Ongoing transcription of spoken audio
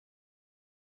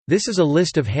This is a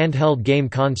list of handheld game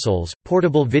consoles,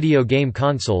 portable video game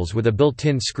consoles with a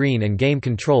built-in screen and game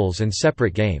controls and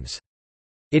separate games.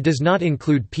 It does not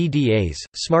include PDAs,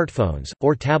 smartphones,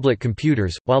 or tablet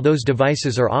computers. While those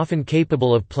devices are often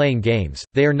capable of playing games,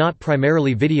 they are not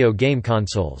primarily video game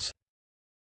consoles.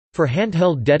 For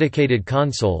handheld dedicated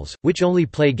consoles, which only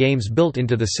play games built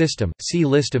into the system, see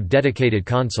List of dedicated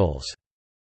consoles.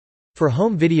 For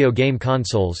home video game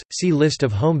consoles, see List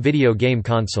of home video game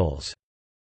consoles.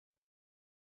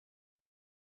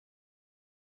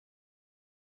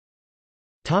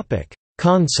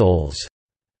 Consoles.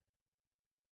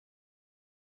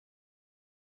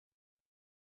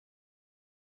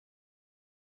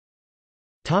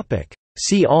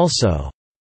 See also: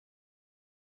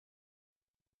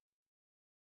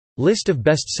 List of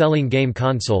best-selling game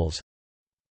consoles,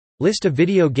 List of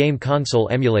video game console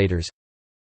emulators,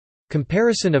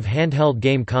 Comparison of handheld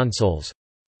game consoles,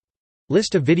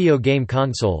 List of video game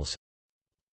consoles,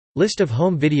 List of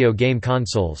home video game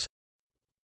consoles,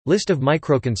 List of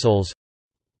microconsoles,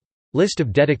 List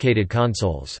of dedicated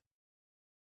consoles.